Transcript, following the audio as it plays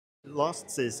last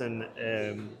season,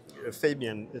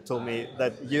 Fabien told me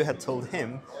that you had told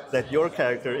him that your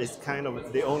character is kind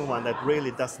of the only one that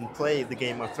really doesn't play the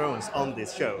Game of Thrones on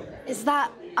this show. Is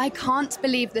that... I can't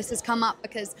believe this has come up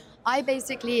because I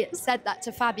basically said that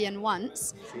to Fabien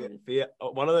once.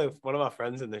 One of our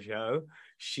friends in the show,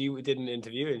 she did an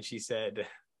interview and she said,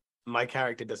 "My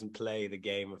character doesn't play the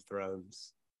Game of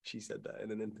Thrones." She said that in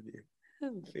an interview.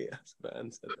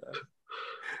 Fabien said that.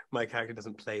 My character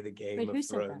doesn't play the Game of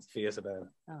Thrones. Fabien.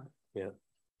 Oh. Yeah.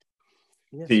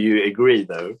 Yes. Do you agree,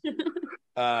 though?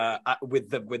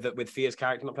 With Fia's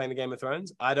character not playing the Game of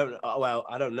Thrones? I don't. Well,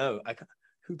 I don't know.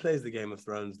 Who plays the Game of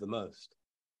Thrones the most?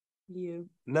 You.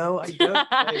 No, I don't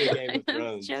play the Game of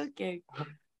Thrones. Joking.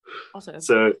 Also.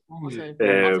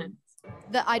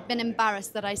 That I'd been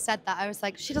embarrassed that I said that. I was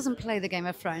like, she doesn't play the Game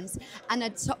of Thrones, and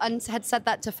had said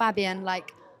that to Fabien.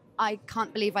 Like, I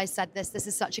can't believe I said this. This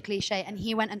is such a cliche. And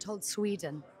he went and told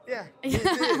Sweden. Yeah, he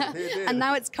did. And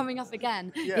now it's coming up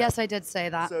again. Yeah. Yes, I did say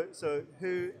that. So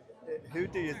who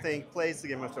do you think plays the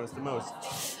Game of Thrones the most?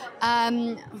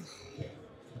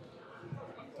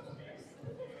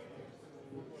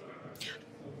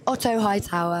 Otto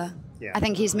Hightower. Yeah. I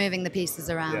think he's moving the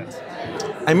pieces around.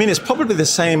 Yeah. I mean, it's probably the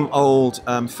same old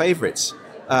favourites.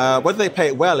 Whether they play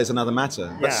it well is another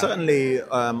matter. But certainly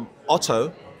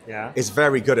Otto is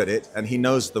very good at it, and he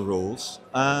knows the rules.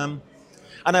 And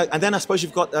then I suppose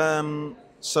you've got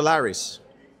Solaris,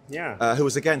 who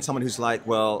is again someone who's like,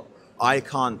 well, I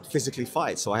can't physically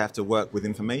fight, so I have to work with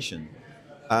information.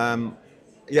 I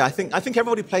think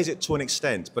everybody plays it to an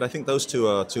extent, but I think those two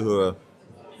are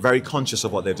very conscious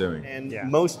of what they're doing. And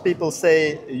most people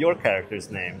say your character's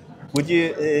name. Would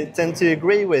you tend to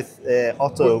agree with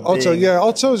Otto? Well, Otto, yeah,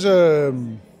 Otto's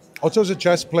a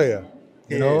chess player.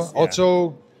 You know,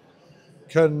 Otto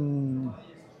can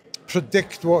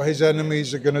predict what his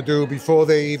enemies are going to do before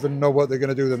they even know what they're going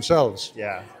to do themselves.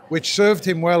 Yeah. Which served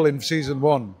him well in season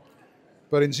 1.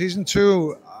 But in season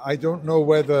 2, I don't know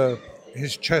whether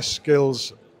his chess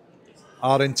skills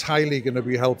are entirely going to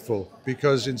be helpful,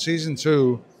 because in season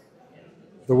 2,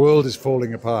 the world is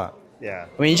falling apart. Yeah.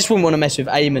 I mean, you just wouldn't want to mess with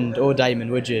Aemond or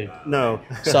Daemon, would you? No.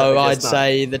 So I'd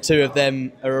say the two of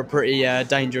them are a pretty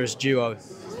dangerous duo.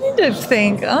 I don't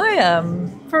think I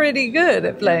am pretty good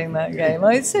at playing that game.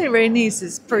 I'd say Rhaenys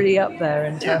is pretty up there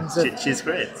in terms of she's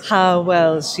great. How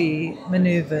well she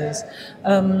maneuvers.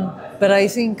 But I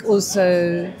think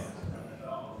also,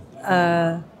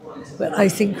 but I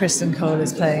think Kristen Cole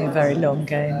is playing a very long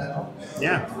game.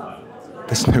 Yeah.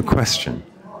 There's no question.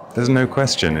 There's no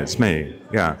question. It's me.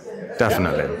 Yeah,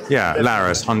 definitely. Yeah,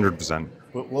 Laris, 100%.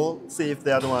 We'll see if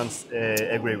the other ones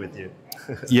agree with you.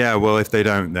 Yeah, well, if they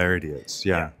don't, they're idiots.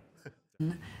 Yeah.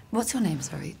 What's your name,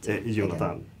 sorry?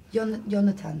 Jonathan.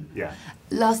 Jonathan. Yeah.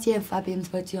 Last year, Fabien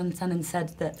spoke to Jonathan and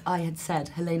said that I had said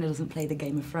Helena doesn't play the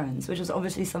Game of Thrones, which was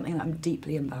obviously something that I'm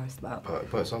deeply embarrassed about.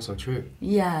 But it's also true.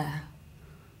 Yeah.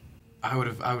 I would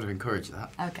have encouraged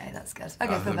that. Okay, that's good.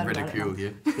 Okay, feel better about it now. Ridiculed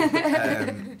you.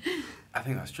 I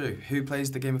think that's true. Who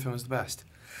plays the Game of Thrones the best?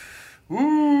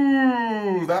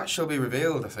 Ooh, that shall be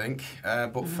revealed, I think.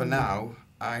 But for now,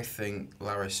 I think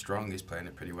Larry Strong is playing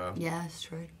it pretty well. Yeah, it's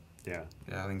true. Yeah.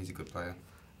 Yeah, I think he's a good player.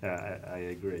 Yeah, I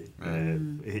agree.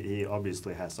 He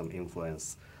obviously has some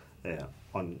influence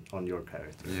on your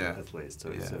character, at least.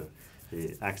 So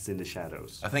he acts in the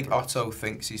shadows. I think Otto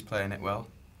thinks he's playing it well,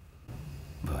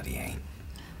 but he ain't.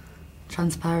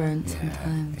 Transparent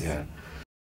sometimes. Yeah.